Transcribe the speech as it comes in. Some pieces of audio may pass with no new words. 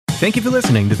Thank you for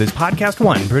listening to this Podcast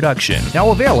One production. Now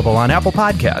available on Apple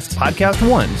Podcasts, Podcast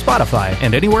One, Spotify,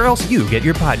 and anywhere else you get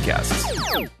your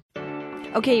podcasts.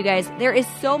 Okay, you guys, there is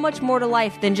so much more to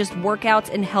life than just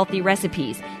workouts and healthy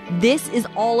recipes. This is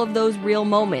all of those real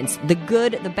moments, the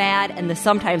good, the bad, and the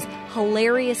sometimes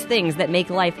hilarious things that make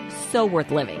life so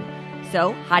worth living.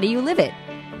 So, how do you live it?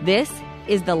 This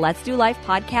is the Let's Do Life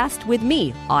podcast with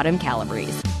me, Autumn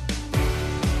Calabrese.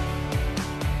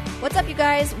 What's up, you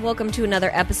guys? Welcome to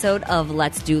another episode of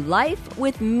Let's Do Life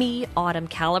with me, Autumn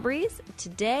Calabrese.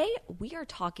 Today, we are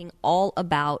talking all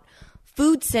about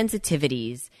food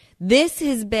sensitivities. This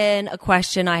has been a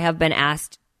question I have been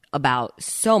asked about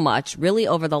so much, really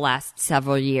over the last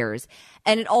several years.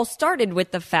 And it all started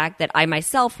with the fact that I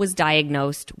myself was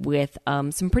diagnosed with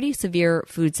some pretty severe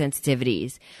food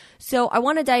sensitivities. So I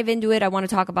want to dive into it. I want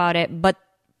to talk about it. But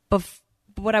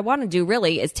what I want to do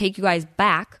really is take you guys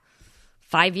back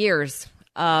 5 years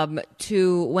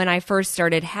to when I first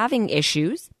started having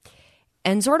issues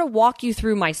and sort of walk you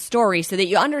through my story so that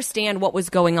you understand what was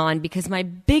going on, because my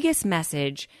biggest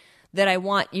message that I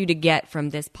want you to get from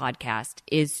this podcast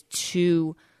is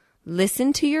to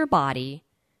listen to your body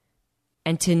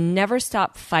and to never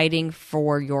stop fighting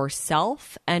for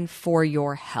yourself and for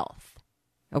your health.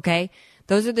 Okay?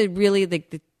 Those are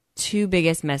the two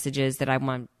biggest messages that I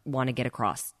want to get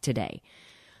across today.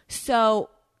 So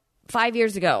 5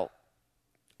 years ago,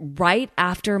 right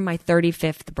after my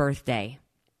 35th birthday,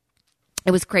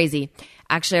 it was crazy.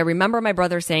 Actually, I remember my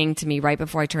brother saying to me right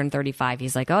before I turned 35,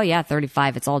 he's like, oh yeah,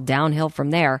 35, it's all downhill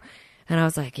from there. And I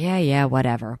was like, yeah,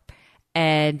 whatever.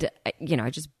 And, I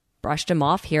just brushed him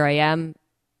off. Here I am,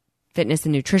 fitness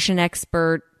and nutrition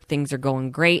expert. Things are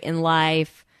going great in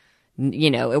life.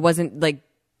 It wasn't like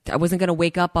I wasn't going to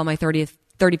wake up on my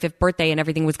 35th birthday and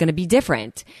everything was going to be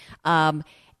different.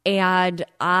 And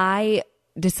I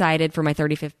decided for my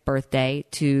 35th birthday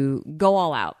to go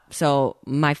all out. So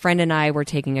my friend and I were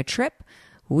taking a trip.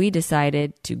 We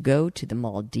decided to go to the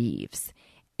Maldives.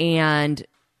 And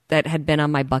that had been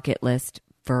on my bucket list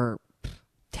for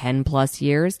 10 plus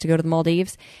years to go to the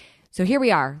Maldives. So here we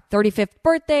are, 35th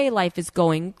birthday. Life is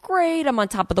going great. I'm on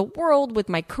top of the world with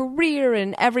my career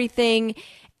and everything.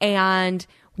 And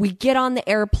we get on the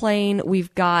airplane.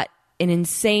 We've got an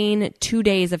insane 2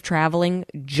 days of traveling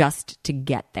just to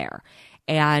get there.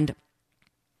 And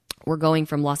we're going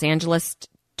from Los Angeles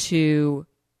to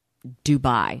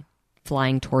Dubai,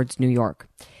 flying towards New York.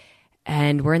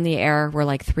 And we're in the air. We're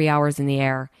like 3 hours in the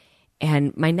air.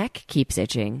 And my neck keeps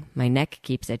itching.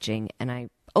 And I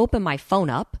open my phone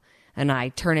up and I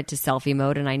turn it to selfie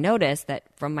mode. And I notice that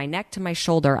from my neck to my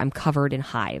shoulder, I'm covered in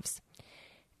hives.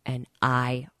 And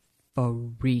I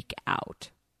freak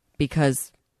out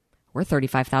because we're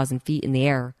 35,000 feet in the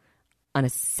air on a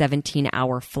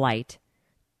 17-hour flight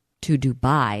to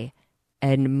Dubai,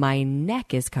 and my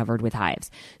neck is covered with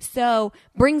hives. So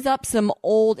brings up some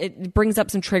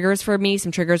triggers for me,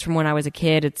 some triggers from when I was a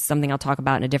kid. It's something I'll talk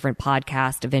about in a different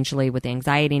podcast eventually with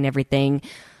anxiety and everything.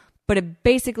 But it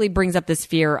basically brings up this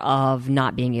fear of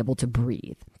not being able to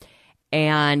breathe.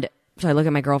 And so I look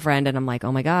at my girlfriend and I'm like,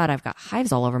 oh my God, I've got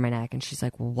hives all over my neck. And she's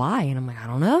like, well, why? And I'm like, I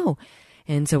don't know.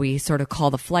 And so we sort of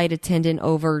call the flight attendant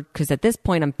over, because at this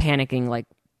point I'm panicking, like,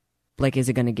 is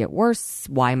it going to get worse?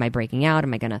 Why am I breaking out? Is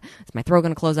my throat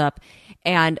going to close up?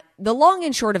 And the long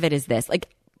and short of it is this, like,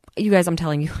 you guys, I'm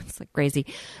telling you, it's like crazy.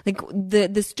 Like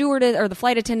the stewardess or the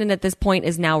flight attendant at this point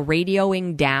is now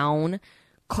radioing down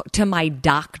to my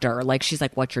doctor. Like, she's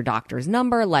like, what's your doctor's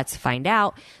number? Let's find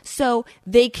out. So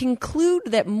they conclude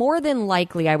that more than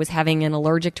likely I was having an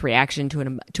allergic reaction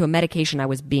to a medication I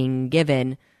was being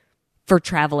given for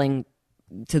traveling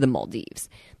to the Maldives.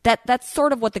 That's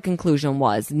sort of what the conclusion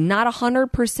was. Not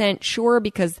 100% sure,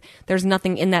 because there's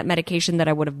nothing in that medication that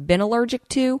I would have been allergic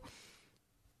to,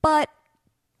 but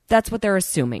that's what they're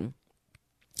assuming.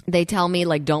 They tell me,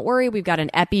 like, don't worry, we've got an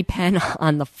EpiPen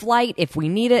on the flight if we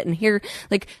need it. And here,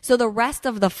 like, so the rest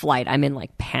of the flight, I'm in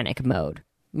like panic mode.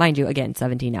 Mind you, again,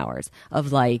 17 hours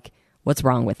of like, what's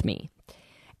wrong with me?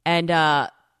 And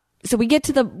so we get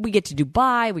to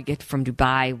Dubai. From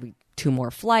Dubai, 2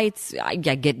 more flights. I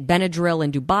get Benadryl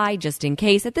in Dubai just in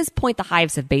case. At this point, the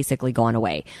hives have basically gone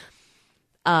away.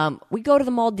 We go to the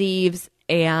Maldives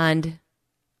and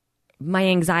my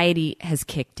anxiety has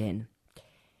kicked in.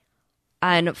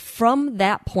 And from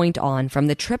that point on, from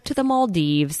the trip to the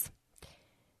Maldives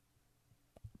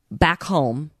back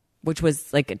home, which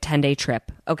was like a 10-day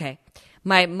trip, okay,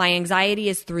 my anxiety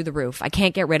is through the roof. I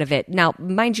can't get rid of it. Now,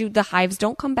 mind you, the hives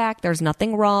don't come back. There's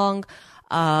nothing wrong.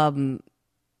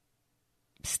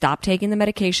 Stop taking the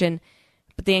medication,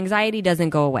 but the anxiety doesn't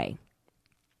go away.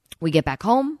 We get back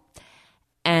home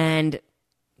and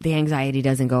the anxiety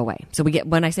doesn't go away. So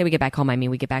when I say we get back home, I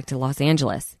mean we get back to Los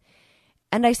Angeles.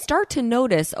 And I start to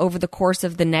notice over the course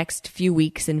of the next few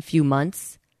weeks and few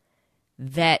months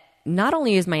that not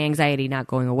only is my anxiety not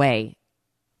going away,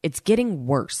 it's getting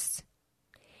worse.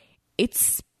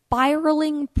 It's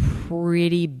spiraling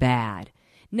pretty bad.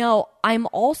 Now, I'm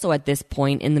also at this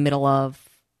point in the middle of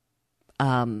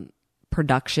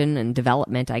production and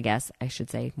development, I guess. I should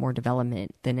say more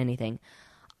development than anything,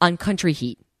 on Country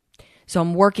Heat. So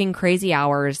I'm working crazy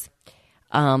hours,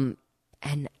 and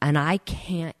I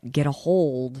can't get a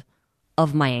hold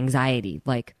of my anxiety.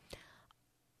 Like,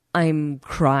 I'm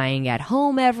crying at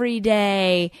home every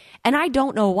day, and I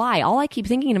don't know why. All I keep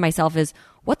thinking to myself is,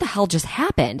 what the hell just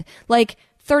happened? Like,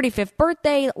 35th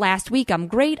birthday last week, I'm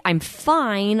great, I'm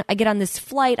fine. I get on this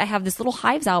flight, I have this little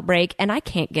hives outbreak, and I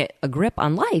can't get a grip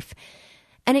on life.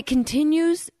 And it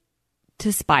continues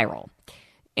to spiral.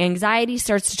 Anxiety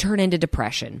starts to turn into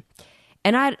depression.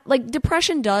 And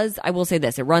depression does, I will say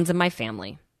this, it runs in my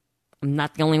family. I'm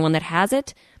not the only one that has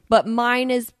it, but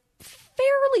mine is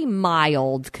fairly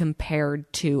mild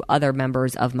compared to other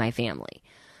members of my family.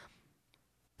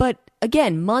 But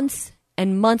again, months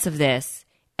and months of this,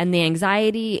 and the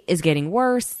anxiety is getting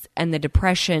worse, and the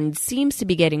depression seems to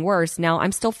be getting worse. Now,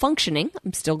 I'm still functioning.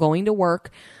 I'm still going to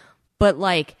work, but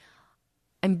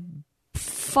I'm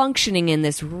functioning in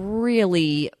this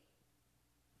really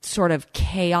sort of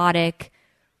chaotic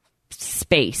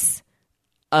space.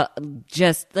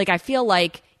 I feel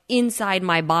like inside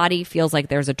my body feels like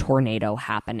there's a tornado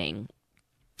happening.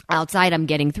 Outside, I'm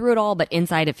getting through it all, but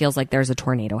inside it feels like there's a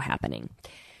tornado happening.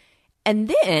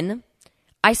 And then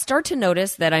I start to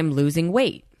notice that I'm losing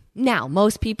weight. Now,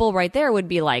 most people right there would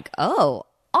be like, oh,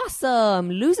 awesome,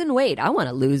 losing weight. I want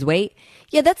to lose weight.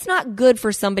 Yeah, that's not good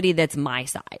for somebody that's my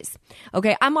size.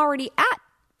 Okay, I'm already at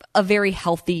a very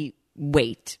healthy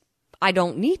weight. I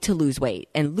don't need to lose weight.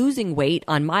 And losing weight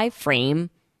on my frame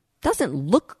doesn't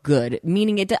look good,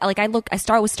 meaning I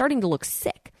was starting to look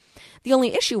sick. The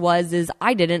only issue is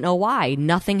I didn't know why.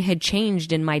 Nothing had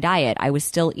changed in my diet. I was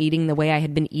still eating the way I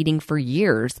had been eating for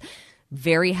years.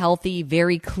 Very healthy,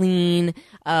 very clean,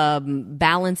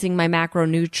 balancing my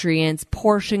macronutrients,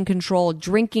 portion control,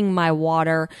 drinking my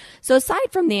water. So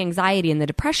aside from the anxiety and the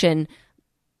depression,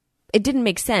 it didn't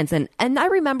make sense. And I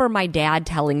remember my dad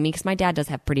telling me, because my dad does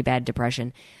have pretty bad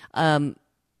depression,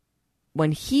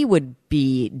 when he would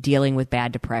be dealing with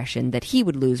bad depression, that he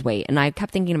would lose weight. And I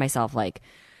kept thinking to myself,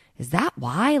 is that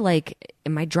why?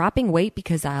 Am I dropping weight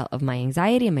because of my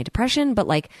anxiety and my depression? But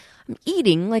I'm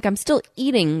eating, I'm still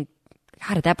eating.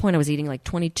 God, at that point I was eating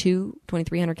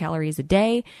 2,300 calories a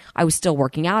day. I was still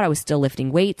working out. I was still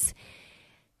lifting weights.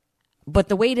 But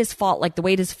the weight is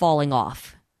falling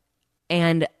off.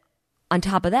 And on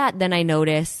top of that, then I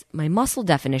notice my muscle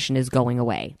definition is going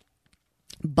away.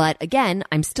 But again,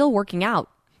 I'm still working out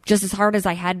just as hard as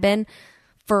I had been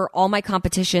for all my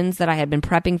competitions that I had been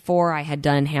prepping for. I had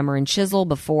done hammer and chisel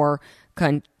before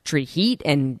Country Heat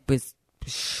and was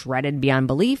shredded beyond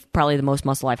belief. Probably the most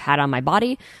muscle I've had on my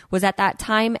body was at that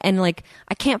time. And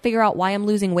I can't figure out why I'm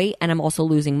losing weight, and I'm also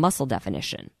losing muscle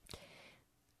definition.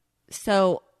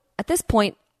 So at this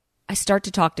point, I start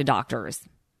to talk to doctors.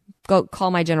 Go call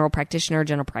my general practitioner.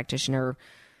 General practitioner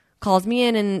calls me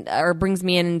in or brings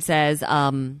me in and says,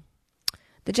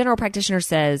 the general practitioner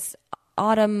says,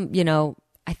 Autumn,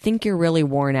 I think you're really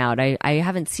worn out. I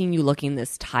haven't seen you looking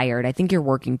this tired. I think you're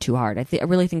working too hard. I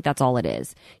really think that's all it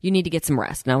is. You need to get some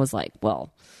rest. And I was like,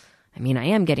 well, I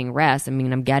am getting rest.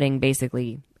 I'm getting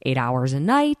basically 8 hours a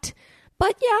night.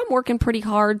 But yeah, I'm working pretty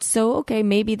hard. So, okay,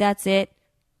 maybe that's it.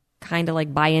 Kind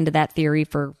of buy into that theory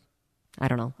for, I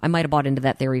don't know. I might have bought into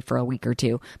that theory for a week or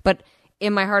two. But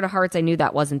in my heart of hearts, I knew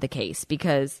that wasn't the case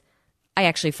because I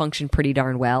actually function pretty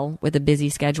darn well with a busy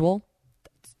schedule.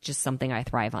 It's just something I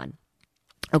thrive on.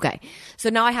 Okay, so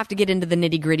now I have to get into the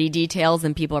nitty-gritty details,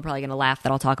 and people are probably going to laugh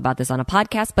that I'll talk about this on a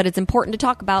podcast, but it's important to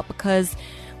talk about because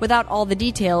without all the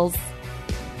details,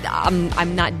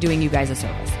 I'm not doing you guys a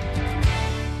service.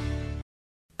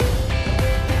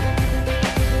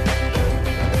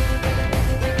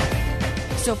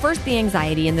 So first the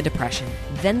anxiety and the depression,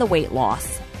 then the weight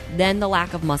loss, then the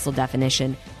lack of muscle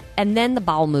definition, and then the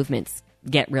bowel movements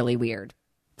get really weird.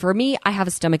 For me, I have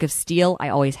a stomach of steel. I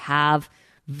always have.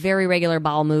 Very regular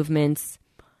bowel movements,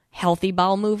 healthy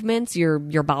bowel movements, your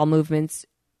bowel movements.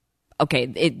 Okay,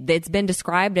 it's been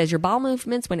described as your bowel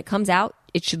movements, when it comes out,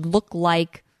 it should look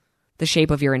like the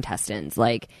shape of your intestines.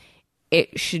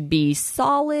 It should be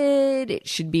solid. It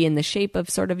should be in the shape of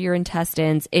sort of your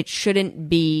intestines. It shouldn't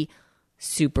be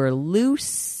super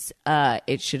loose.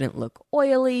 It shouldn't look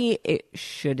oily. It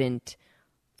shouldn't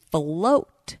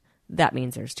float That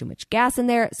means there's too much gas in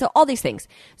there. So all these things.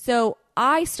 So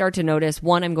I start to notice,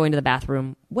 one, I'm going to the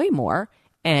bathroom way more,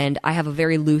 and I have a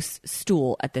very loose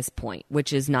stool at this point,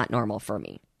 which is not normal for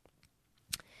me.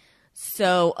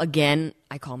 So again,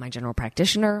 I call my general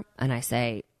practitioner and I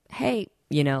say, hey,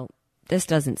 this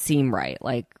doesn't seem right.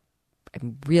 Like,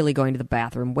 I'm really going to the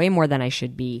bathroom way more than I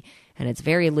should be, and it's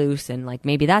very loose, and like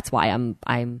maybe that's why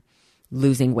I'm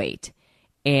losing weight.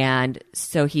 And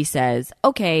so he says,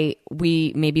 okay,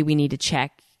 we need to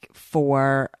check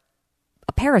for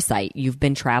a parasite. You've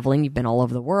been traveling, you've been all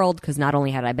over the world, because not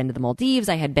only had I been to the Maldives,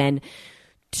 I had been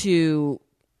to,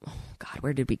 oh God,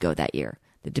 where did we go that year?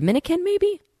 The Dominican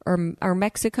maybe? Or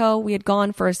Mexico. We had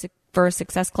gone for a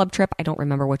Success Club trip. I don't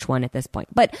remember which one at this point.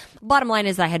 But bottom line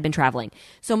is I had been traveling.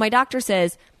 So my doctor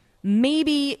says,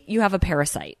 maybe you have a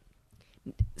parasite.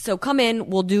 So come in,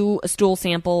 we'll do a stool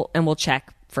sample, and we'll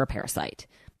check for a parasite.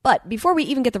 But before we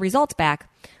even get the results back,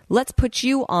 let's put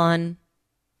you on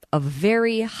a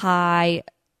very high,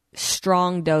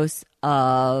 strong dose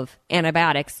of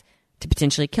antibiotics to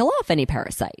potentially kill off any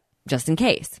parasite, just in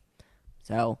case.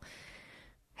 So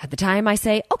at the time I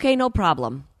say, okay, no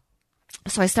problem.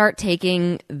 So I start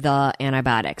taking the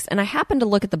antibiotics, and I happen to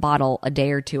look at the bottle a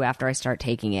day or two after I start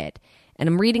taking it, and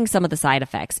I'm reading some of the side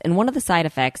effects. And one of the side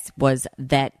effects was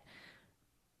that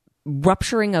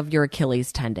rupturing of your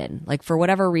Achilles tendon. Like, for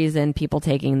whatever reason, people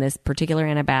taking this particular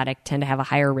antibiotic tend to have a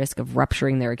higher risk of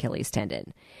rupturing their Achilles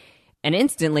tendon. And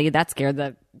instantly that scared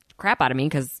the crap out of me,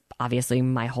 because obviously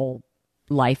my whole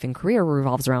life and career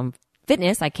revolves around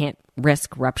fitness. I can't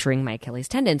risk rupturing my Achilles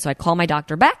tendon. So I call my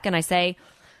doctor back and I say,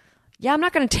 yeah, I'm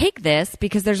not going to take this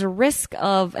because there's a risk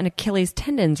of an Achilles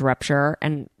tendon's rupture,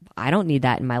 and I don't need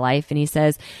that in my life. And he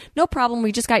says, no problem.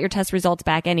 We just got your test results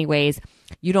back anyways.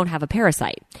 You don't have a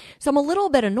parasite. So I'm a little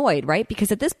bit annoyed, right?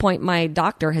 Because at this point, my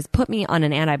doctor has put me on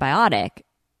an antibiotic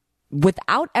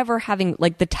without ever having,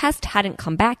 like, the test hadn't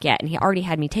come back yet, and he already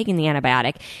had me taking the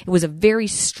antibiotic. It was a very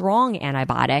strong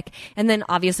antibiotic. And then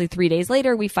obviously 3 days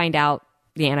later, we find out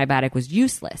the antibiotic was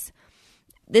useless.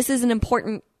 This is an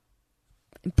important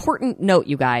note,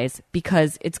 you guys,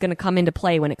 because it's going to come into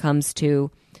play when it comes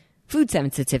to food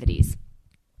sensitivities.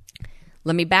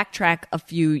 Let me backtrack a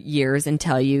few years and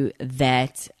tell you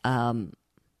that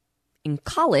in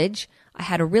college, I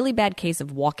had a really bad case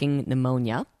of walking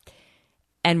pneumonia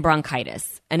and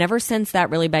bronchitis. And ever since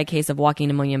that really bad case of walking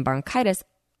pneumonia and bronchitis,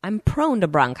 I'm prone to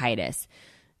bronchitis.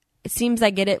 It seems I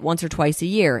get it once or twice a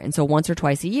year. And so once or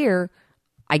twice a year,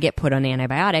 I get put on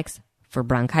antibiotics for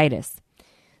bronchitis.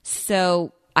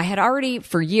 So I had already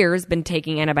for years been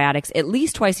taking antibiotics at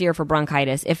least twice a year for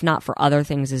bronchitis, if not for other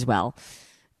things as well.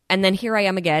 And then here I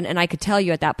am again, and I could tell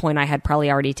you at that point I had probably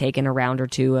already taken a round or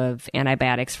two of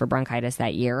antibiotics for bronchitis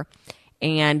that year.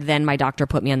 And then my doctor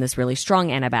put me on this really strong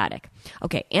antibiotic.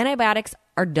 Okay, antibiotics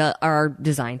are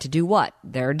designed to do what?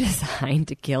 They're designed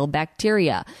to kill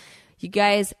bacteria. You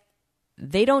guys,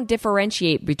 they don't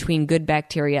differentiate between good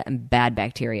bacteria and bad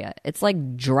bacteria. It's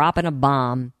like dropping a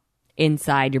bomb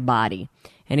inside your body,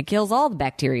 and it kills all the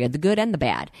bacteria, the good and the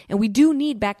bad. And we do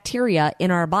need bacteria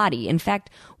in our body. In fact,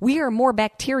 we are more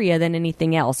bacteria than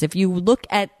anything else. If you look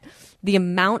at the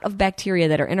amount of bacteria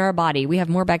that are in our body, we have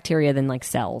more bacteria than like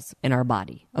cells in our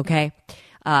body, okay?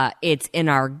 It's in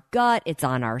our gut, it's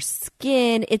on our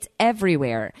skin, it's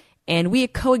everywhere. And we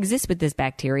coexist with this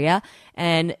bacteria,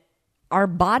 and our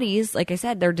bodies, like I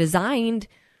said, they're designed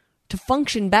to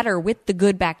function better with the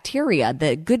good bacteria.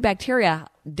 The good bacteria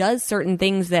does certain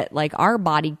things that like our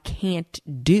body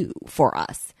can't do for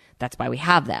us. That's why we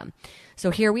have them.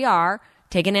 So here we are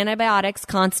taking antibiotics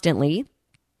constantly.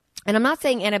 And I'm not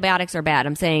saying antibiotics are bad.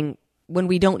 I'm saying when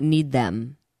we don't need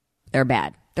them, they're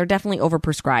bad. They're definitely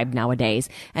overprescribed nowadays.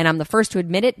 And I'm the first to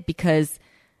admit it, because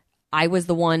I was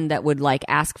the one that would like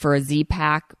ask for a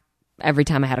Z-Pack every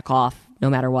time I had a cough, no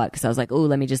matter what, because I was like, oh,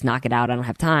 let me just knock it out. I don't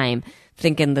have time,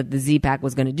 thinking that the Z-Pack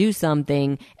was going to do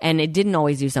something. And it didn't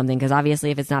always do something, because obviously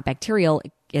if it's not bacterial,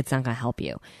 it's not going to help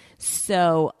you.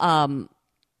 So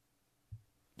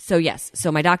yes.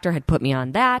 So my doctor had put me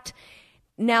on that.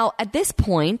 Now, at this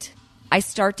point, I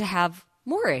start to have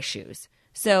more issues.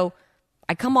 So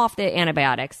I come off the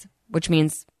antibiotics, which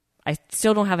means I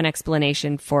still don't have an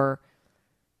explanation for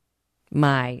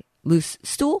my loose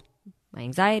stool, my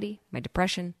anxiety, my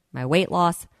depression, my weight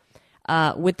loss.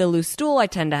 With the loose stool, I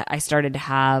started to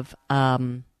have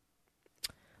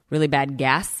really bad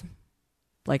gas.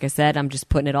 Like I said, I'm just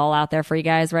putting it all out there for you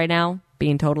guys right now,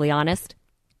 being totally honest.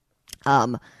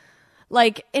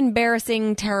 Like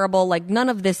embarrassing, terrible, like none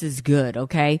of this is good,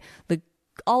 okay?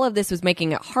 All of this was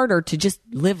making it harder to just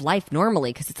live life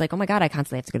normally, because it's like, oh my God, I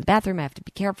constantly have to go to the bathroom. I have to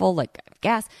be careful, like I have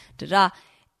gas,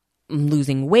 I'm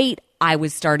losing weight. I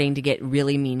was starting to get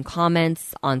really mean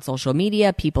comments on social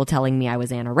media, people telling me I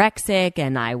was anorexic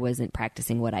and I wasn't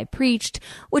practicing what I preached,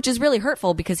 which is really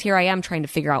hurtful because here I am trying to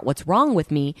figure out what's wrong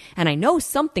with me. And I know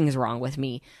something's wrong with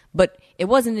me, but it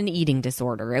wasn't an eating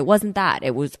disorder. It wasn't that.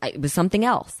 It was something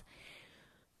else.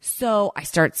 So I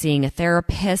start seeing a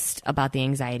therapist about the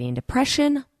anxiety and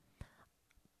depression.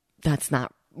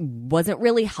 Wasn't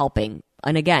really helping.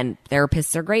 And again,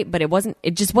 therapists are great, but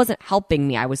it just wasn't helping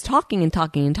me. I was talking and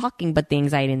talking and talking, but the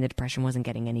anxiety and the depression wasn't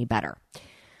getting any better.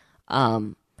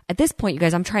 At this point, you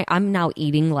guys, I'm now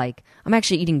eating I'm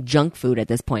actually eating junk food at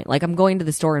this point. Like I'm going to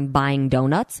the store and buying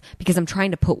donuts because I'm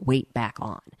trying to put weight back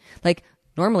on. Like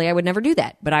normally I would never do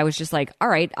that, but I was just like, all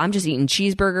right, I'm just eating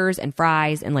cheeseburgers and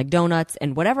fries and like donuts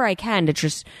and whatever I can to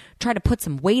just try to put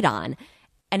some weight on.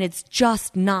 And it's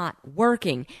just not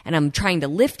working. And I'm trying to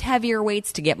lift heavier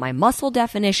weights to get my muscle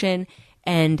definition,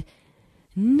 and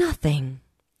nothing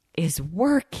is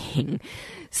working.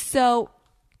 So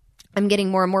I'm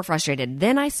getting more and more frustrated.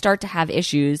 Then I start to have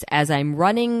issues as I'm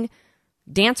running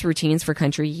dance routines for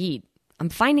Country Heat. I'm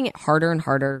finding it harder and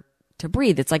harder to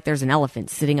breathe. It's like there's an elephant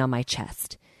sitting on my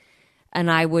chest.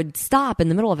 And I would stop in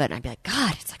the middle of it and I'd be like,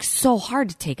 God, it's like so hard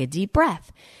to take a deep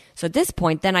breath. So at this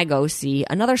point, then I go see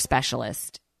another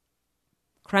specialist,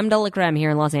 creme de la creme here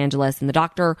in Los Angeles. And the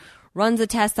doctor runs a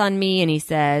test on me and he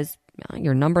says,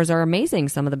 your numbers are amazing.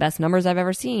 Some of the best numbers I've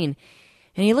ever seen.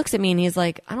 And he looks at me and he's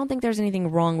like, I don't think there's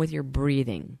anything wrong with your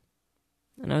breathing.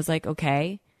 And I was like,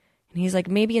 okay. And he's like,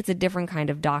 maybe it's a different kind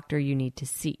of doctor you need to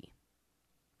see.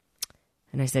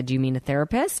 And I said, do you mean a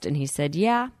therapist? And he said,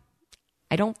 yeah,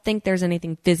 I don't think there's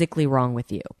anything physically wrong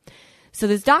with you. So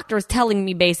this doctor is telling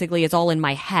me basically it's all in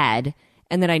my head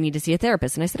and that I need to see a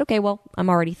therapist. And I said, okay, well, I'm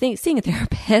already seeing a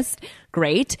therapist.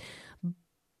 Great.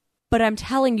 But I'm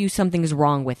telling you something's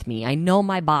wrong with me. I know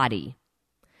my body.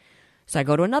 So I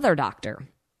go to another doctor.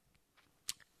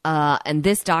 And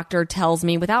this doctor tells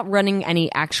me, without running any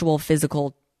actual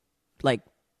physical, like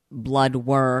blood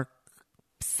work,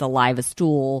 saliva,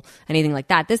 stool, anything like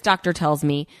that, this doctor tells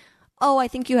me, oh, I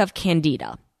think you have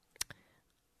candida.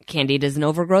 Candida is an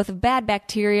overgrowth of bad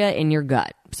bacteria in your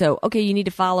gut. So, okay, you need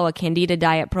to follow a candida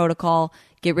diet protocol,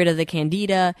 get rid of the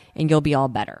candida, and you'll be all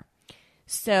better.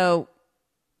 So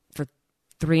for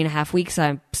 3.5 weeks,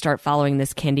 I start following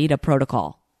this candida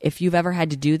protocol. If you've ever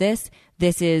had to do this,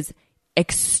 this is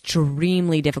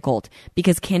extremely difficult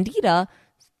because candida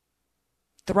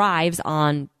thrives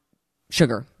on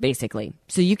sugar, basically.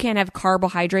 So you can't have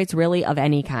carbohydrates really of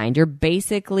any kind. You're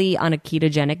basically on a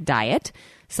ketogenic diet.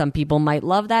 Some people might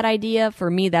love that idea. For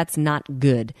me, that's not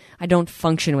good. I don't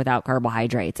function without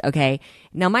carbohydrates, okay?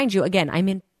 Now, mind you, again,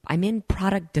 I'm in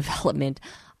product development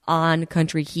on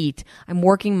Country Heat. I'm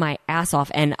working my ass off,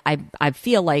 and I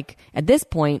feel like at this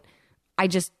point, I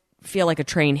just feel like a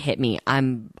train hit me.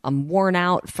 I'm worn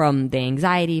out from the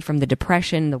anxiety, from the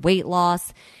depression, the weight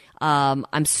loss.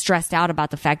 I'm stressed out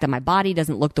about the fact that my body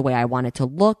doesn't look the way I want it to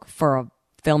look for a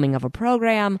filming of a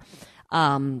program.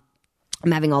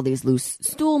 I'm having all these loose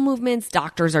stool movements.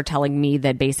 Doctors are telling me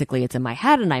that basically it's in my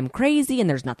head and I'm crazy and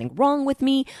there's nothing wrong with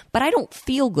me, but I don't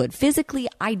feel good. Physically,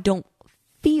 I don't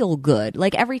feel good.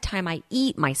 Like every time I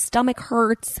eat, my stomach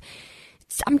hurts.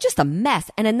 I'm just a mess.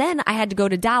 And then I had to go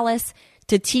to Dallas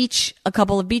to teach a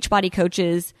couple of Beachbody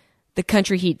coaches the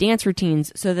Country Heat dance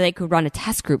routines so that they could run a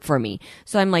test group for me.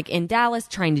 So I'm like in Dallas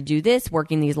trying to do this,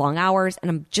 working these long hours,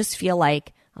 and I just feel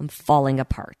like I'm falling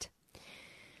apart.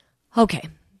 Okay.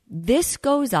 This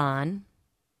goes on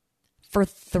for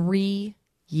 3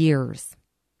 years.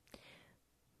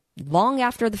 Long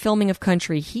after the filming of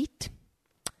Country Heat,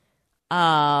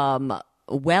 well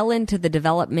into the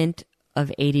development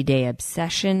of 80 Day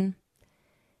Obsession.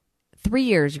 3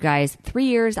 years, you guys. 3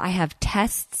 years, I have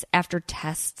tests after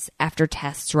tests after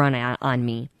tests run on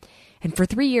me. And for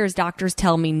 3 years, doctors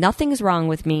tell me nothing's wrong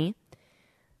with me.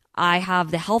 I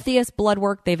have the healthiest blood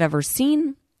work they've ever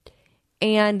seen.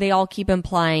 And they all keep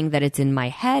implying that it's in my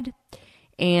head.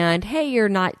 And, hey, you're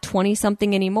not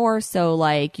 20-something anymore, so,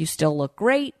 like, you still look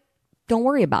great. Don't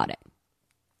worry about it.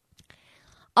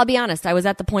 I'll be honest, I was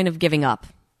at the point of giving up.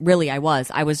 Really, I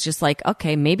was. I was just like,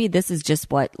 okay, maybe this is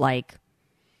just what, like,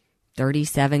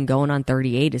 37 going on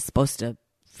 38 is supposed to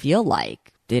feel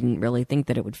like. Didn't really think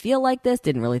that it would feel like this.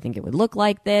 Didn't really think it would look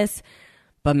like this.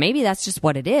 But maybe that's just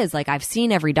what it is. Like, I've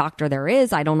seen every doctor there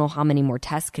is. I don't know how many more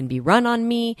tests can be run on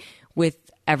me with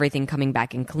everything coming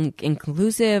back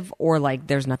inconclusive or like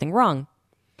there's nothing wrong.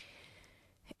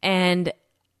 And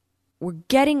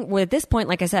we're at this point,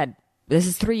 like I said, this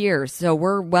is 3 years. So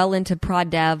we're well into prod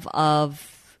dev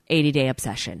of 80 Day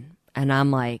Obsession. And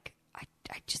I'm like,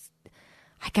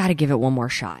 I got to give it one more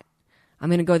shot. I'm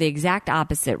going to go the exact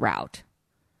opposite route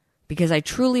because I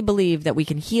truly believe that we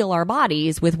can heal our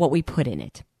bodies with what we put in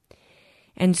it.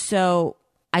 And so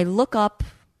I look up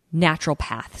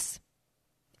naturopaths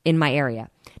in my area.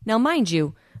 Now, mind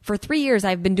you, for 3 years,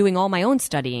 I've been doing all my own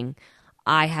studying.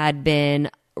 I had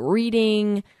been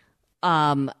reading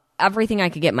everything I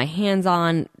could get my hands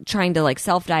on, trying to like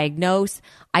self-diagnose.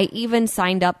 I even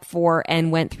signed up for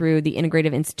and went through the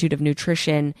Integrative Institute of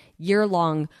Nutrition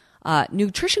year-long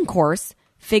nutrition course,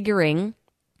 figuring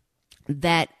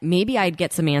that maybe I'd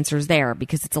get some answers there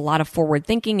because it's a lot of forward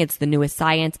thinking. It's the newest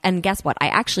science. And guess what? I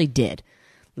actually did.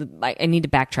 I need to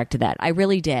backtrack to that. I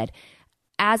really did.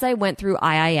 As I went through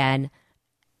IIN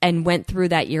and went through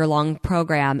that year-long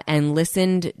program and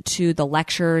listened to the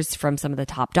lectures from some of the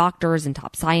top doctors and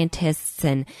top scientists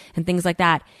and things like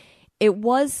that, it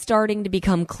was starting to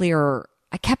become clearer.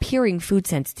 I kept hearing food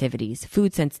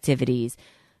sensitivities,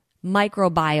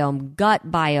 microbiome,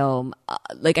 gut biome.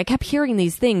 I kept hearing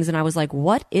these things and I was like,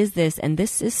 what is this? And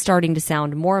this is starting to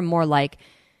sound more and more like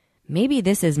maybe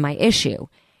this is my issue.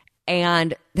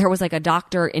 And there was like a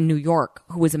doctor in New York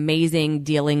who was amazing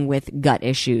dealing with gut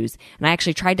issues. And I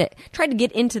actually tried to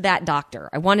get into that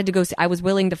doctor. I wanted to go see, I was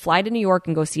willing to fly to New York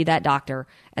and go see that doctor.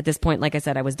 At this point, like I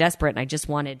said, I was desperate and I just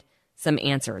wanted some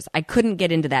answers. I couldn't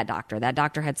get into that doctor. That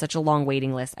doctor had such a long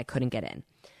waiting list. I couldn't get in.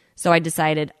 So I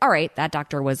decided, all right, that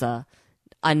doctor was a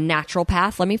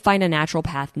naturopath. Let me find a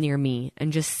naturopath near me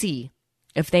and just see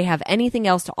if they have anything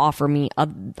else to offer me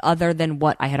other than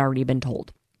what I had already been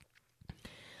told.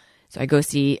 So I go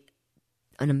see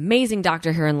an amazing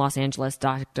doctor here in Los Angeles,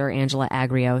 Dr. Angela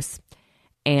Agrios.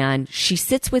 And she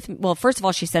sits with me. Well, first of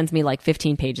all, she sends me like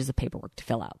 15 pages of paperwork to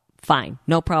fill out. Fine,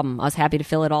 no problem. I was happy to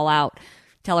fill it all out,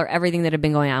 tell her everything that had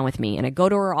been going on with me. And I go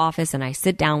to her office and I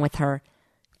sit down with her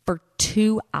for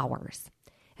 2 hours.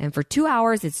 And for 2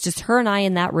 hours, it's just her and I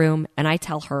in that room. And I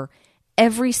tell her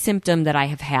every symptom that I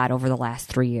have had over the last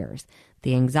 3 years.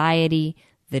 The anxiety,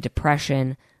 the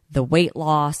depression, the weight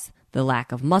loss, the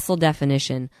lack of muscle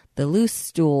definition, the loose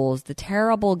stools, the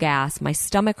terrible gas, my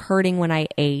stomach hurting when I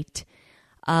ate,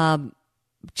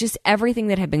 just everything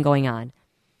that had been going on.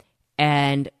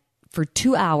 And for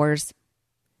 2 hours,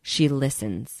 she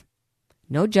listens.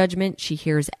 No judgment. She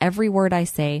hears every word I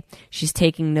say. She's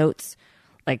taking notes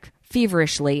like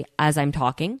feverishly as I'm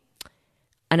talking.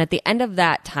 And at the end of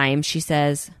that time, she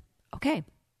says, okay,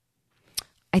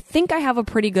 I think I have a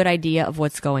pretty good idea of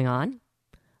what's going on.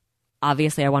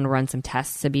 Obviously, I want to run some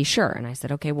tests to be sure. And I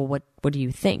said, okay, well, what do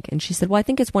you think? And she said, well, I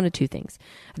think it's one of two things.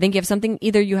 I think you have something,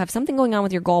 either you have something going on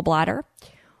with your gallbladder,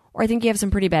 or I think you have some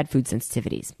pretty bad food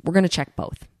sensitivities. We're going to check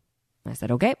both. I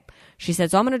said, okay. She said,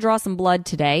 so I'm going to draw some blood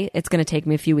today. It's going to take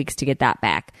me a few weeks to get that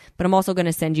back. But I'm also going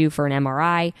to send you for an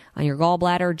MRI on your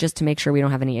gallbladder just to make sure we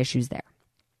don't have any issues there.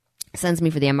 Sends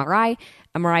me for the MRI.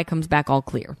 MRI comes back all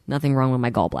clear. Nothing wrong with my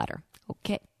gallbladder.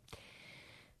 Okay.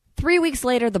 3 weeks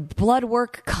later, the blood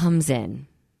work comes in,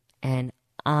 and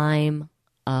I'm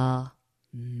a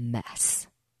mess.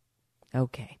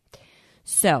 Okay.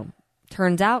 So,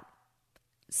 turns out,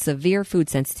 severe food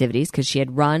sensitivities, because she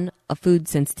had run a food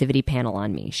sensitivity panel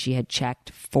on me. She had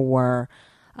checked for,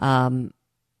 we had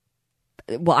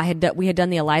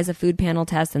done the ELISA food panel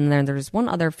test, and then there's one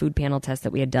other food panel test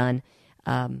that we had done,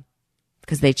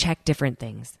 because they check different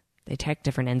things. They check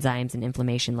different enzymes and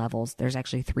inflammation levels. There's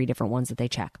actually 3 different ones that they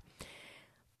check.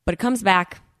 But it comes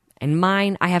back, and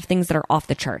mine, I have things that are off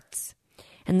the charts.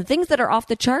 And the things that are off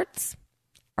the charts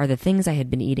are the things I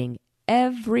had been eating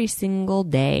every single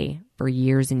day for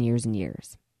years and years and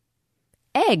years.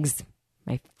 Eggs,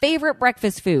 my favorite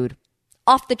breakfast food,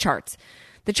 off the charts.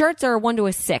 The charts are a 1 to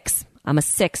a 6. I'm a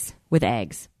 6 with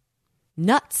eggs.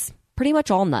 Nuts, pretty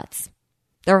much all nuts.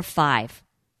 They're a 5.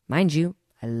 Mind you,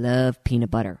 I love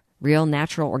peanut butter. Real,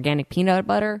 natural, organic peanut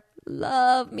butter.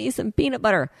 Love me some peanut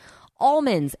butter.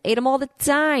 Almonds, ate them all the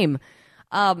time.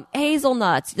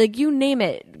 Hazelnuts, like you name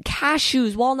it.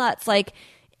 Cashews, walnuts, like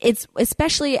it's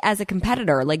especially as a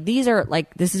competitor. Like these are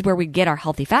like, this is where we get our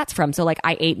healthy fats from. So like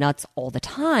I ate nuts all the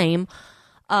time.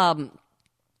 Turns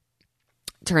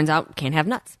out can't have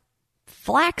nuts.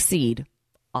 Flaxseed,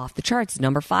 off the charts,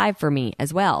 number 5 for me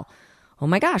as well. Oh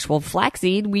my gosh. Well,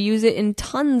 flaxseed, we use it in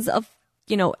tons of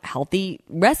healthy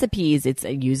recipes. It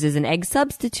uses an egg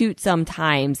substitute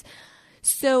sometimes.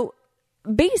 So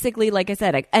basically, like I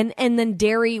said, and then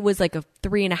dairy was like a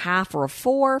 3.5 or a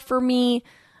 4 for me.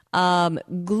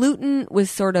 Gluten was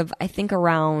sort of, I think,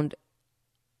 around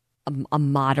a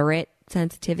moderate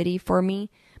sensitivity for me.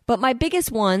 But my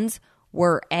biggest ones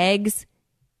were eggs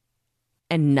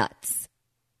and nuts.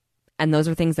 And those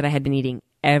are things that I had been eating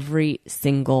every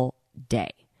single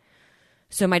day.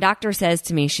 So my doctor says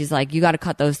to me, she's like, you got to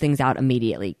cut those things out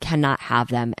immediately. Cannot have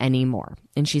them anymore.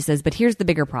 And she says, but here's the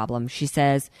bigger problem. She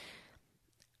says,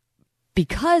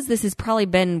 because this has probably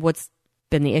been what's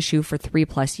been the issue for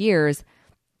 3+ years,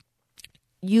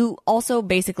 you also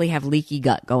basically have leaky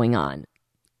gut going on.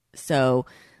 So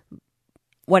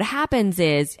what happens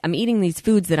is I'm eating these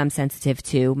foods that I'm sensitive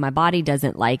to. My body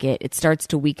doesn't like it. It starts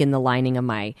to weaken the lining of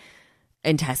my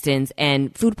intestines,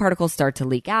 and food particles start to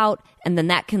leak out. And then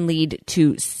that can lead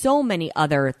to so many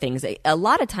other things. A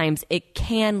lot of times it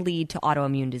can lead to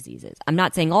autoimmune diseases. I'm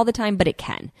not saying all the time, but it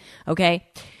can. Okay.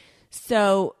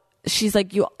 So she's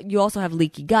like, you also have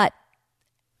leaky gut.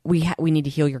 We need to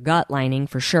heal your gut lining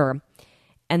for sure.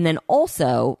 And then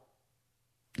also,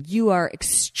 you are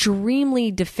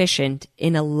extremely deficient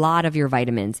in a lot of your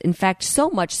vitamins. In fact,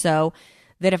 so much so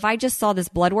that if I just saw this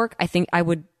blood work, I think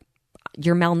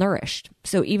you're malnourished.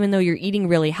 So even though you're eating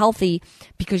really healthy,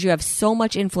 because you have so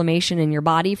much inflammation in your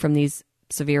body from these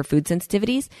severe food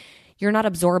sensitivities, you're not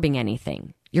absorbing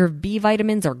anything. Your B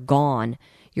vitamins are gone.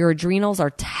 Your adrenals are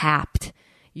tapped.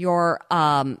 Your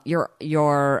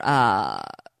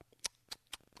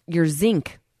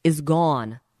zinc is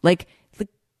gone. Like,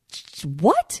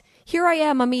 what? Here I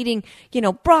am, I'm eating,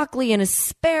 broccoli and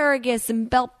asparagus and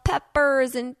bell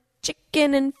peppers and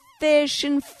chicken and fish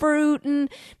and fruit and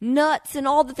nuts and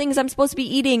all the things I'm supposed to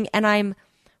be eating, and I'm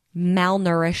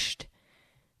malnourished.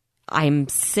 I'm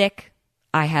sick.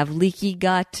 I have leaky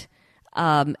gut.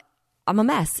 I'm a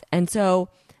mess. And so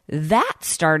that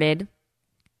started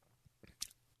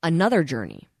another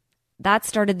journey. That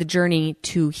started the journey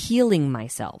to healing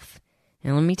myself.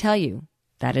 And let me tell you,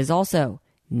 that has also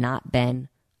not been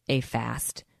a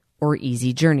fast or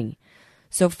easy journey.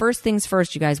 So first things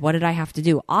first, you guys, what did I have to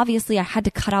do? Obviously, I had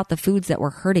to cut out the foods that were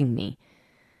hurting me.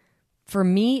 For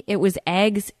me, it was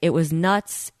eggs, it was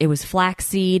nuts, it was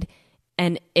flaxseed,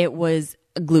 and it was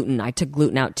gluten. I took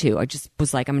gluten out too. I just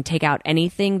was like, I'm going to take out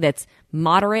anything that's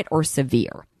moderate or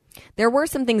severe. There were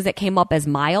some things that came up as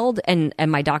mild, and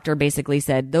my doctor basically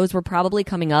said those were probably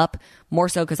coming up more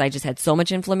so because I just had so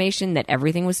much inflammation that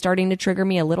everything was starting to trigger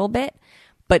me a little bit.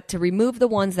 But to remove the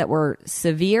ones that were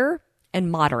severe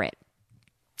and moderate.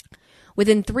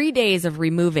 Within 3 days of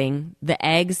removing the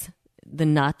eggs, the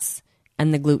nuts,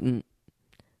 and the gluten,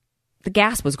 the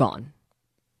gas was gone.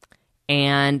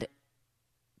 And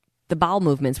the bowel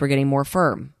movements were getting more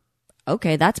firm.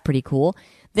 Okay, that's pretty cool.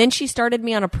 Then she started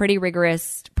me on a pretty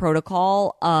rigorous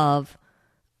protocol of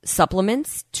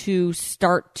supplements to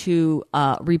start to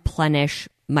replenish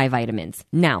my vitamins.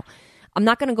 Now, I'm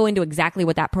not going to go into exactly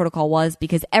what that protocol was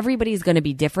because everybody's going to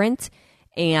be different,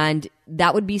 and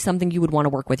that would be something you would want to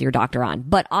work with your doctor on.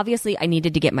 But obviously, I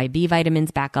needed to get my B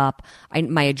vitamins back up.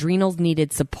 My adrenals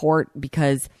needed support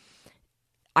because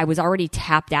I was already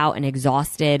tapped out and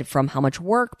exhausted from how much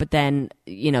work, but then,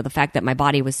 the fact that my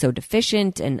body was so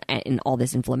deficient and all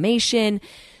this inflammation.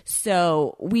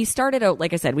 So we started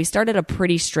a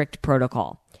pretty strict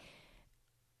protocol.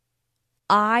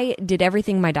 I did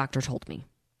everything my doctor told me.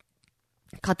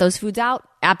 Cut those foods out?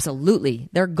 Absolutely.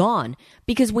 They're gone.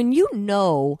 Because when you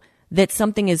know that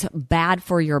something is bad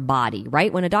for your body,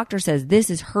 right? When a doctor says this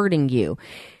is hurting you,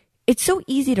 it's so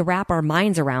easy to wrap our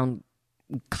minds around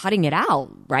cutting it out,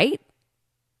 right?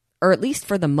 Or at least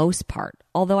for the most part.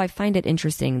 Although I find it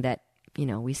interesting that,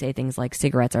 we say things like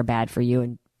cigarettes are bad for you,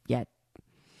 and yet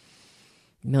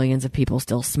millions of people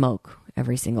still smoke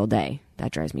every single day.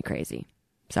 That drives me crazy.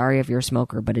 Sorry if you're a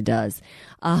smoker, but it does.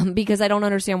 Because I don't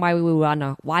understand why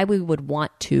we would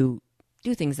want to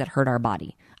do things that hurt our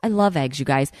body. I love eggs, you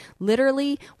guys.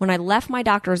 Literally, when I left my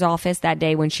doctor's office that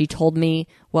day when she told me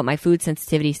what my food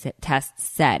sensitivity test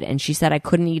said, and she said I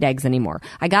couldn't eat eggs anymore,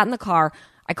 I got in the car,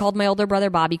 I called my older brother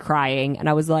Bobby crying, and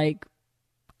I was like,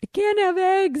 I can't have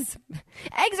eggs.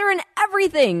 Eggs are in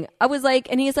everything. I was like,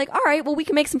 and he's like, all right, well, we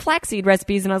can make some flaxseed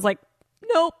recipes. And I was like,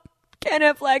 nope. Can't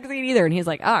have flaxseed either. And he's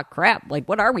like, crap. Like,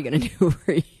 what are we going to do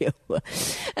for you?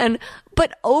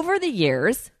 But over the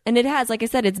years, and it has, like I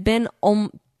said, it's been a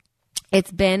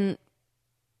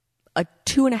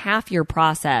 2.5-year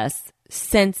process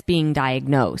since being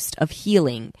diagnosed of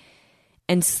healing,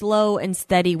 and slow and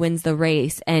steady wins the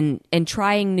race, and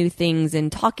trying new things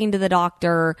and talking to the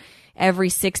doctor every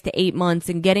 6 to 8 months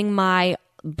and getting my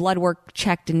blood work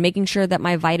checked and making sure that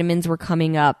my vitamins were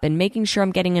coming up and making sure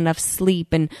I'm getting enough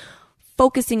sleep and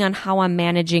focusing on how I'm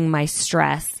managing my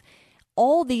stress.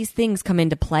 All these things come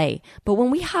into play. But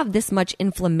when we have this much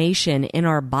inflammation in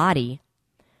our body,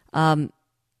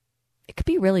 it could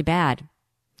be really bad.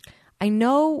 I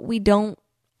know we don't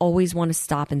always want to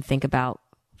stop and think about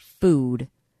food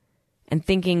and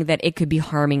thinking that it could be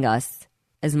harming us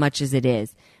as much as it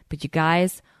is. But you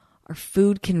guys, our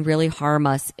food can really harm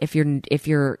us if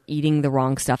you're eating the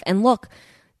wrong stuff. And look,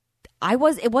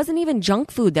 it wasn't even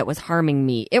junk food that was harming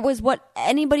me. It was what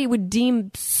anybody would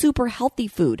deem super healthy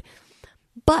food.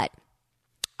 But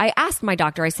I asked my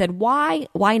doctor, I said, why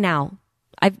now?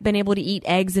 I've been able to eat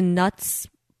eggs and nuts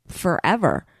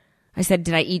forever. I said,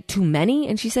 did I eat too many?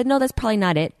 And she said, no, that's probably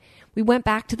not it. We went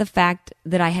back to the fact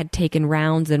that I had taken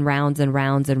rounds and rounds and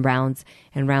rounds and rounds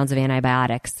and rounds of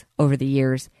antibiotics over the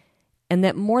years, and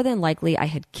that more than likely I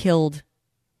had killed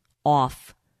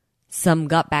off some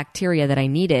gut bacteria that I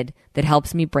needed that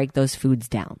helps me break those foods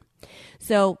down.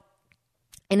 So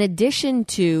in addition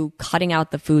to cutting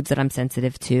out the foods that I'm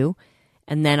sensitive to,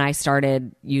 and then I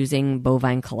started using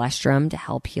bovine colostrum to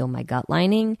help heal my gut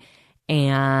lining,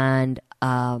 and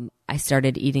I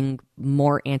started eating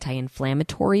more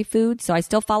anti-inflammatory foods. So I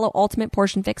still follow Ultimate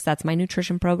Portion Fix. That's my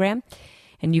nutrition program.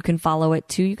 And you can follow it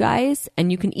too, you guys.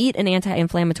 And you can eat an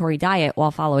anti-inflammatory diet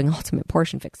while following Ultimate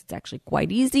Portion Fix. It's actually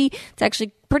quite easy. It's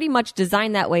actually pretty much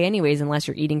designed that way anyways, unless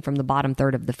you're eating from the bottom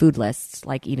third of the food lists,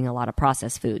 like eating a lot of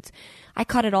processed foods. I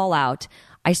cut it all out.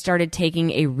 I started taking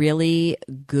a really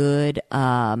good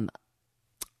probiotic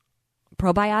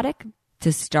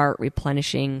to start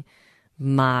replenishing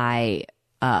my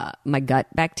gut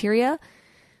bacteria.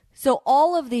 So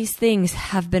all of these things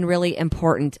have been really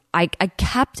important. I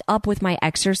kept up with my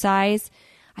exercise.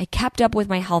 I kept up with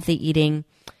my healthy eating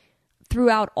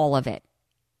throughout all of it.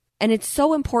 And it's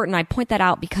so important. I point that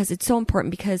out because it's so important,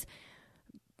 because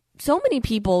so many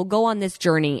people go on this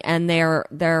journey and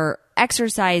they're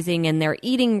exercising and they're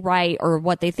eating right, or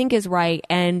what they think is right,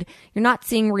 and you're not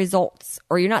seeing results,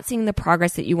 or you're not seeing the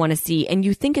progress that you want to see, and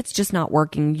you think it's just not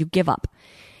working. You give up.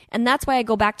 And that's why I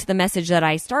go back to the message that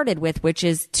I started with, which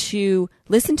is to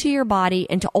listen to your body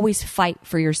and to always fight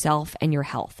for yourself and your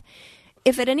health.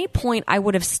 If at any point I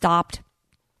would have stopped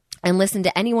and listened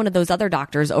to any one of those other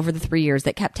doctors over the 3 years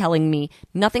that kept telling me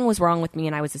nothing was wrong with me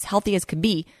and I was as healthy as could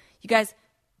be, you guys,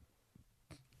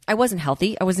 I wasn't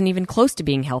healthy. I wasn't even close to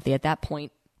being healthy at that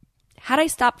point. Had I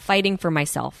stopped fighting for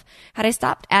myself, had I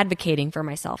stopped advocating for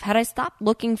myself, had I stopped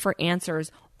looking for answers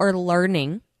or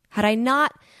learning, had I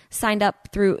not signed up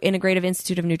through Integrative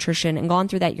Institute of Nutrition and gone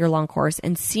through that year-long course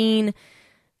and seen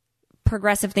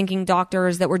progressive thinking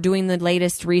doctors that were doing the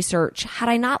latest research, had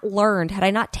I not learned, had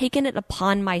I not taken it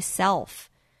upon myself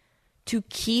to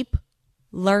keep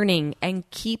learning and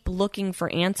keep looking for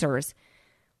answers,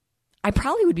 I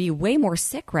probably would be way more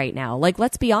sick right now. Like,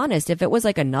 let's be honest. If it was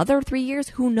like another 3 years,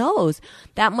 who knows?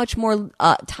 That much more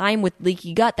time with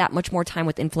leaky gut, that much more time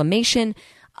with inflammation.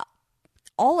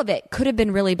 All of it could have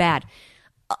been really bad.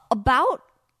 About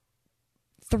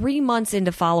 3 months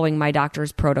into following my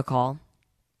doctor's protocol,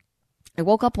 I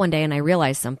woke up one day and I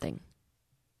realized something.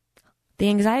 The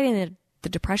anxiety and the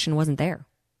depression wasn't there.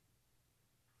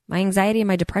 My anxiety and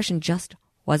my depression just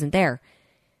wasn't there.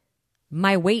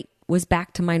 My weight was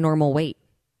back to my normal weight.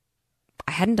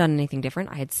 I hadn't done anything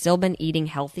different. I had still been eating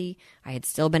healthy. I had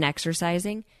still been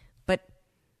exercising, but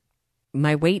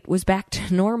my weight was back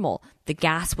to normal. The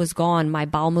gas was gone. My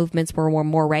bowel movements were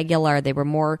more regular. They were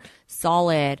more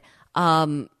solid.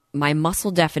 My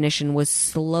muscle definition was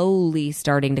slowly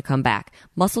starting to come back.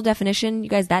 Muscle definition, you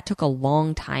guys, that took a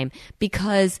long time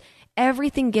because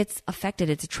everything gets affected.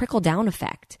 It's a trickle-down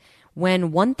effect.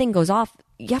 When one thing goes off,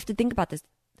 you have to think about this.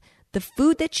 The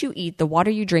food that you eat, the water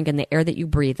you drink, and the air that you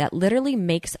breathe, that literally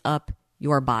makes up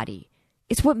your body.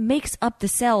 It's what makes up the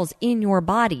cells in your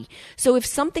body. So if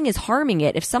something is harming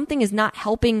it, if something is not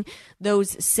helping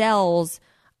those cells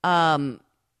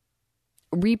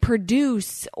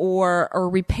reproduce or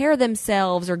repair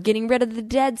themselves, or getting rid of the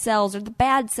dead cells or the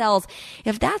bad cells,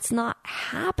 if that's not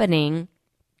happening,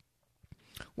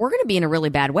 we're going to be in a really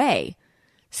bad way.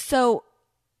 So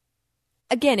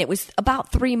again, it was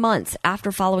about 3 months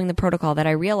after following the protocol that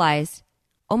I realized,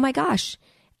 oh my gosh,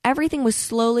 everything was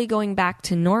slowly going back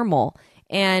to normal.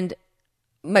 And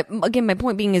my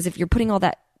point being is, if you're putting all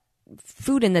that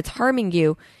food in that's harming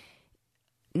you,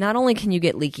 not only can you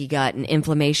get leaky gut and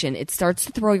inflammation, it starts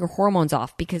to throw your hormones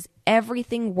off because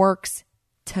everything works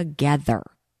together.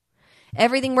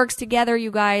 Everything works together,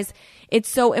 you guys. It's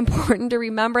so important to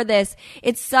remember this.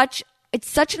 It's such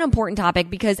an important topic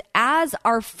because as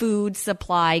our food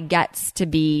supply gets to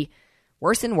be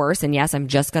worse and worse, and yes, I'm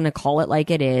just going to call it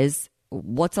like it is,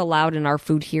 what's allowed in our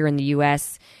food here in the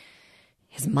U.S.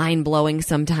 is mind-blowing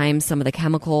sometimes. Some of the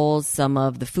chemicals, some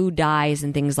of the food dyes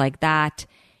and things like that.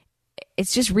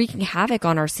 It's just wreaking havoc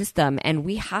on our system, and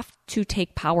we have to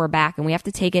take power back, and we have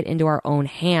to take it into our own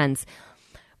hands.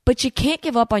 But you can't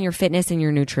give up on your fitness and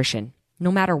your nutrition,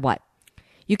 no matter what.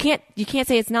 You can't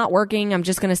say it's not working. I'm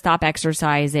just going to stop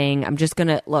exercising.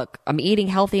 I'm eating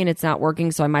healthy and it's not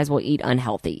working, so I might as well eat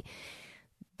unhealthy.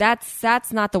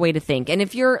 That's not the way to think. And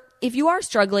if you are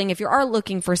struggling, if you are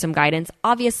looking for some guidance,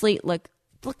 obviously, look,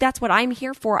 that's what I'm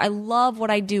here for. I love what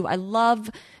I do. I love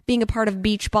being a part of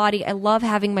Beachbody. I love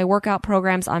having my workout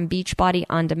programs on Beachbody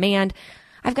On Demand.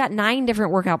 I've got 9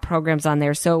 different workout programs on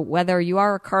there. So whether you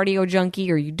are a cardio junkie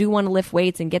or you do want to lift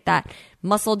weights and get that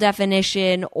muscle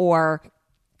definition or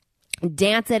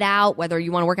dance it out, whether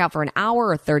you want to work out for an hour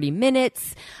or 30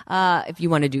 minutes, if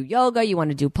you want to do yoga, you want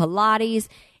to do Pilates,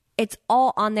 it's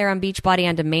all on there on Beachbody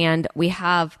On Demand. We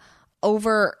have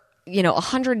over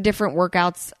 100 different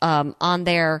workouts on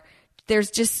there.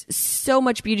 There's just so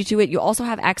much beauty to it. You also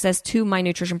have access to my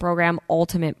nutrition program,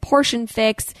 Ultimate Portion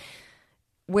Fix,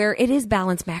 where it is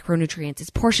balanced macronutrients,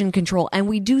 it's portion control, and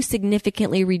we do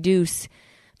significantly reduce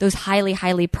those highly,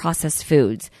 highly processed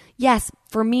foods. Yes,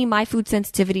 for me, my food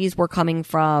sensitivities were coming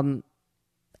from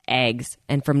eggs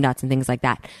and from nuts and things like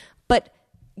that. But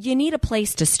you need a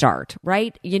place to start,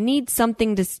 right? You need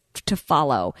something to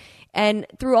follow. And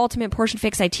through Ultimate Portion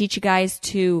Fix, I teach you guys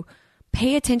to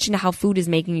pay attention to how food is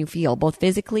making you feel, both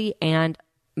physically and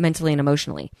mentally and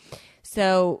emotionally.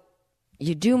 So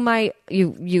you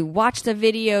watch the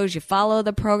videos, you follow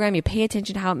the program, you pay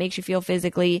attention to how it makes you feel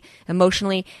physically,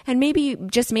 emotionally, and maybe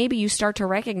you start to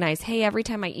recognize, hey, every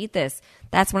time I eat this,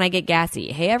 that's when I get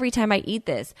gassy. Hey, every time I eat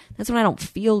this, that's when I don't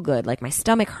feel good, like my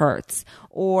stomach hurts.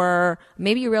 Or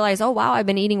maybe you realize, oh wow, I've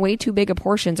been eating way too big of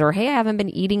portions, or hey, I haven't been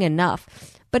eating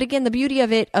enough. But again, the beauty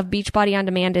of Beachbody On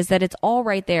Demand is that it's all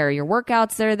right there. Your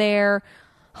workouts are there,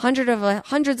 hundreds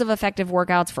of effective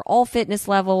workouts for all fitness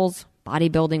levels,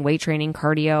 bodybuilding, weight training,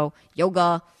 cardio,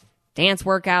 yoga, dance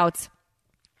workouts.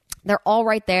 They're all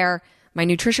right there. My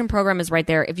nutrition program is right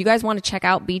there. If you guys want to check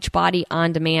out Beachbody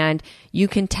On Demand, you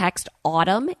can text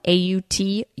AUTUMN,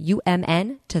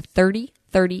 AUTUMN, to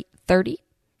 303030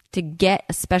 to get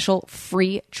a special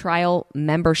free trial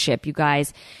membership. You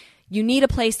guys, you need a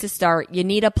place to start. You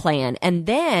need a plan. And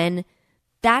then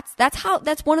that's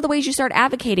one of the ways you start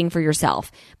advocating for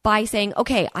yourself, by saying,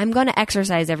 okay, I'm going to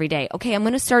exercise every day. Okay, I'm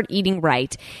going to start eating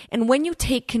right. And when you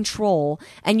take control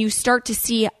and you start to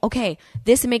see, okay,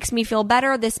 this makes me feel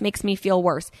better, this makes me feel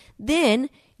worse,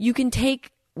 then you can take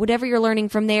whatever you're learning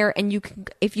from there, and you can,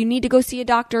 if you need to go see a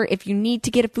doctor, if you need to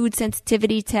get a food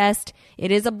sensitivity test, it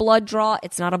is a blood draw.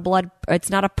 It's not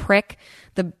a prick.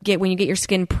 When you get your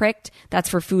skin pricked, that's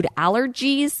for food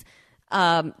allergies.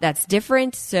 That's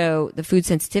different. So the food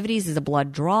sensitivities is a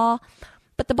blood draw.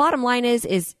 But the bottom line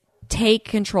is take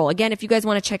control. Again, if you guys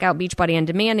want to check out Beachbody On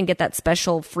Demand and get that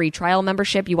special free trial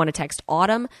membership, you want to text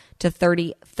AUTUMN to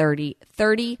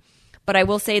 303030. But I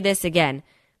will say this again,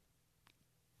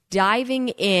 diving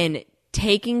in,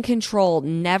 taking control,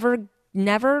 never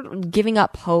giving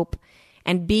up hope,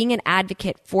 and being an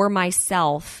advocate for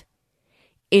myself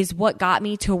is what got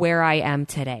me to where I am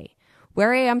today.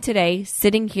 Where I am today,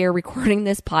 sitting here recording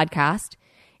this podcast,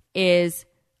 is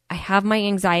I have my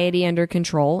anxiety under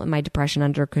control and my depression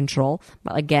under control.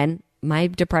 But again, my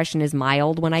depression is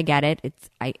mild when I get it.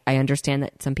 I understand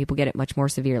that some people get it much more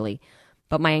severely.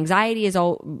 But my anxiety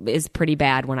is pretty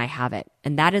bad when I have it,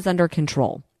 and that is under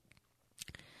control.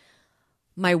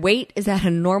 My weight is at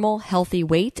a normal, healthy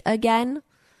weight again.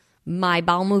 My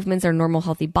bowel movements are normal,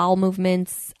 healthy bowel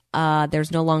movements.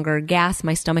 There's no longer gas.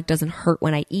 My stomach doesn't hurt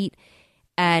when I eat.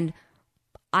 And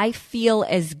I feel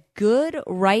as good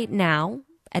right now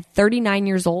at 39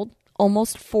 years old,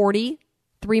 almost 40,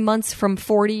 3 months from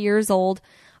 40 years old.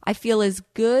 I feel as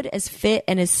good, as fit,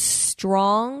 and as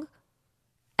strong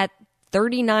at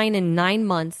 39 and 9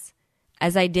 months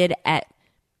as I did at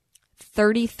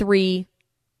 33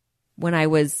 when I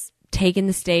was taking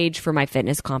the stage for my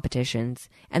fitness competitions.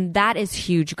 And that is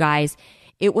huge, guys.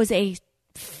 It was a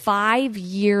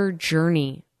 5-year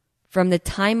journey from the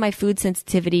time my food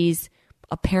sensitivities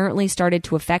apparently started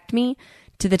to affect me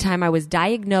to the time I was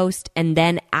diagnosed and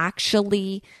then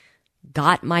actually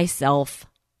got myself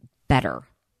better.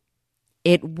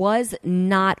 It was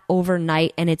not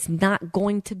overnight, and it's not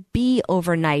going to be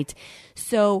overnight.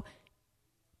 So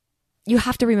you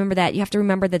have to remember that. You have to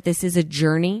remember that this is a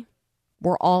journey.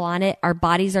 We're all on it. Our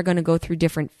bodies are going to go through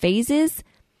different phases.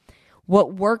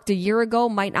 What worked a year ago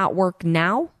might not work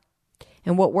now.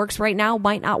 And what works right now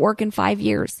might not work in 5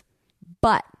 years.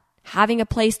 But having a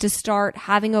place to start,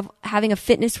 having a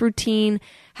fitness routine,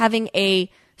 having a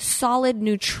solid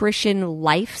nutrition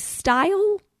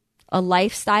lifestyle, a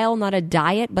lifestyle, not a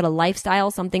diet, but a lifestyle,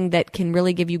 something that can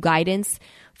really give you guidance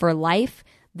for life,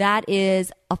 that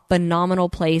is a phenomenal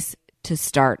place to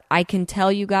start. I can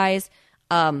tell you guys,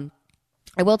 I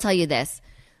will tell you this.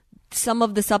 some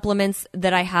of the supplements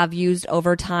that I have used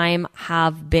over time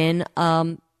have been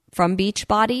from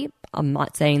Beachbody. I'm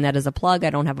not saying that as a plug. I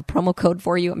don't have a promo code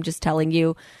for you. I'm just telling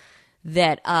you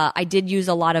that I did use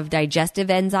a lot of digestive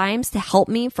enzymes to help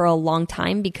me for a long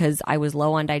time because I was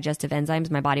low on digestive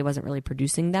enzymes. My body wasn't really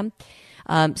producing them.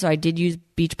 So I did use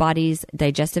Beachbody's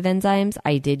digestive enzymes.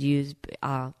 I did use,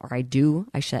 I do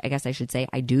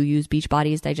use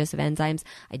Beachbody's digestive enzymes.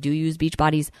 I do use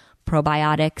Beachbody's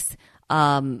probiotics,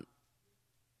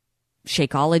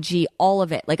 Shakeology, all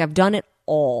of it. Like I've done it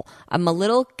all.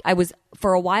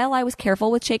 For a while I was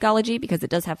careful with Shakeology because it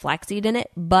does have flaxseed in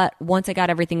it. But once I got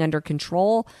everything under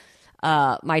control,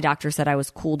 my doctor said I was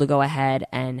cool to go ahead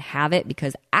and have it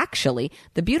because actually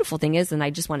the beautiful thing is, and I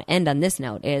just want to end on this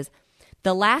note, is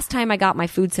the last time I got my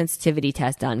food sensitivity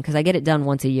test done, because I get it done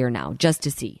once a year now, just to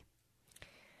see.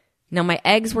 Now, my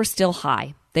eggs were still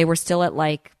high. They were still at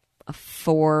like a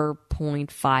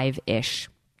 4.5-ish.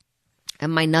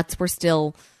 And my nuts were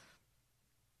still,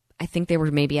 I think they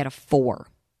were maybe at a 4.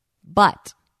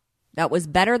 But that was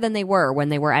better than they were when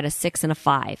they were at a 6 and a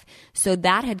 5. So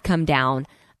that had come down.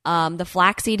 The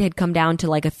flaxseed had come down to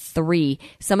like a 3.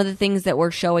 Some of the things that were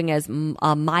showing as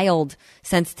mild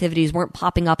sensitivities weren't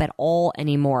popping up at all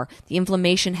anymore. The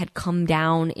inflammation had come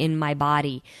down in my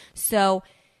body. So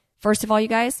first of all, you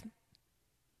guys,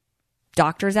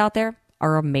 doctors out there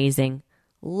are amazing.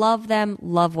 Love them,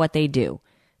 love what they do.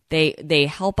 They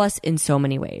help us in so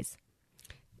many ways.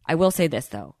 I will say this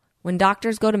though. When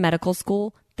doctors go to medical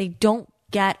school, they don't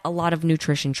get a lot of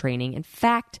nutrition training. In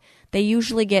fact, they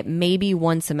usually get maybe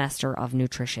 1 semester of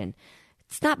nutrition.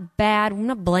 It's not bad. I'm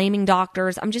not blaming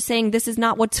doctors. I'm just saying this is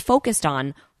not what's focused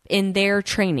on in their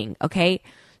training, okay?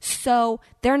 So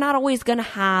they're not always going to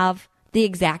have the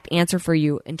exact answer for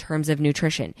you in terms of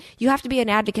nutrition. You have to be an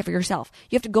advocate for yourself.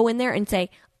 You have to go in there and say,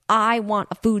 I want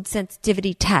a food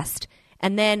sensitivity test,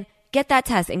 and then get that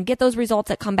test and get those results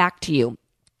that come back to you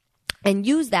and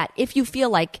use that if you feel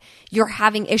like you're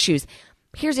having issues.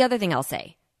 Here's the other thing I'll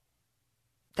say.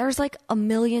 There's like a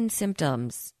million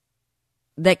symptoms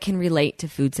that can relate to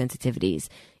food sensitivities.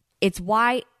 It's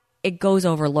why it goes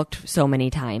overlooked so many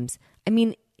times. I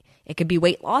mean, it could be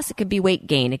weight loss. It could be weight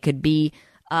gain. It could be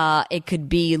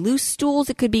loose stools.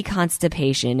 It could be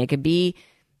constipation. It could be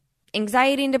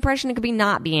anxiety and depression. It could be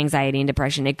not be anxiety and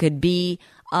depression. It could be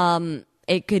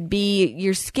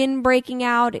your skin breaking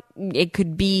out. It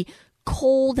could be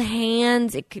cold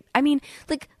hands.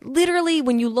 Literally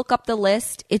when you look up the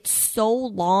list, it's so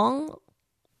long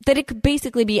that it could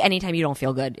basically be anytime you don't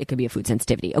feel good. It could be a food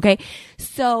sensitivity. Okay.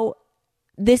 So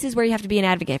this is where you have to be an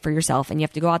advocate for yourself, and you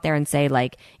have to go out there and say,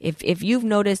 like, if you've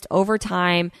noticed over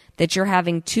time that you're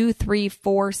having 2, 3,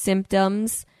 4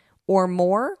 symptoms or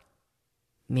more,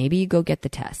 maybe you go get the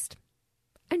test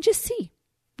and just see.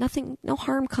 No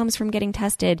harm comes from getting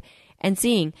tested and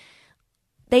seeing.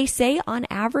 They say on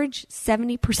average,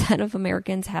 70% of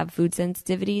Americans have food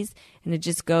sensitivities, and it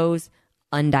just goes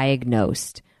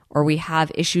undiagnosed. Or we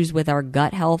have issues with our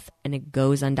gut health and it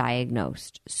goes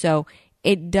undiagnosed. So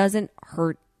it doesn't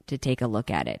hurt to take a look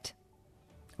at it.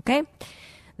 Okay?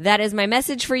 That is my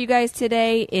message for you guys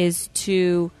today, is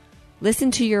to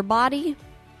listen to your body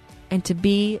and to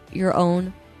be your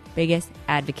own biggest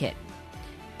advocate.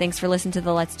 Thanks for listening to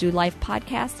the Let's Do Life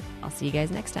podcast. I'll see you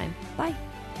guys next time. Bye.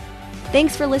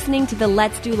 Thanks for listening to the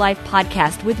Let's Do Life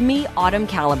podcast with me, Autumn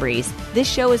Calabrese. This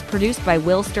show is produced by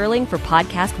Will Sterling for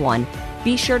Podcast One.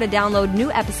 Be sure to download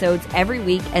new episodes every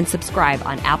week and subscribe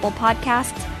on Apple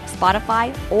Podcasts,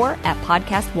 Spotify, or at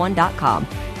podcastone.com.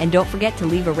 And don't forget to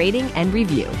leave a rating and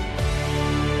review.